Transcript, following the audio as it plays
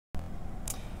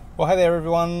Well, hey there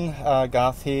everyone,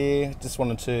 Garth here. Just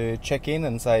wanted to check in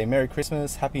and say Merry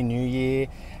Christmas, Happy New Year,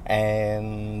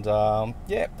 and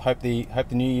yeah, hope the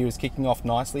New Year is kicking off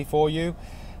nicely for you.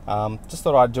 Just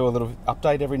thought I'd do a little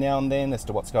update every now and then as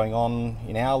to what's going on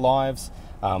in our lives.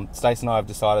 Stace and I have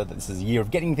decided that this is a year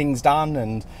of getting things done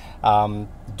and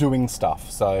doing stuff.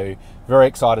 So very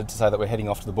excited to say that we're heading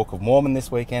off to the Book of Mormon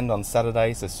this weekend on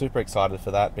Saturday. So super excited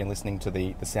for that. Been listening to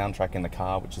the soundtrack in the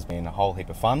car, which has been a whole heap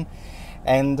of fun.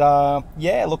 And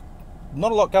yeah, look,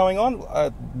 not a lot going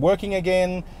on. Working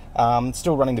again,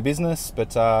 still running the business,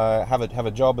 but have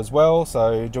a job as well.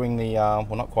 So doing the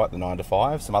well, not quite the 9 to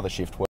 5, some other shift work.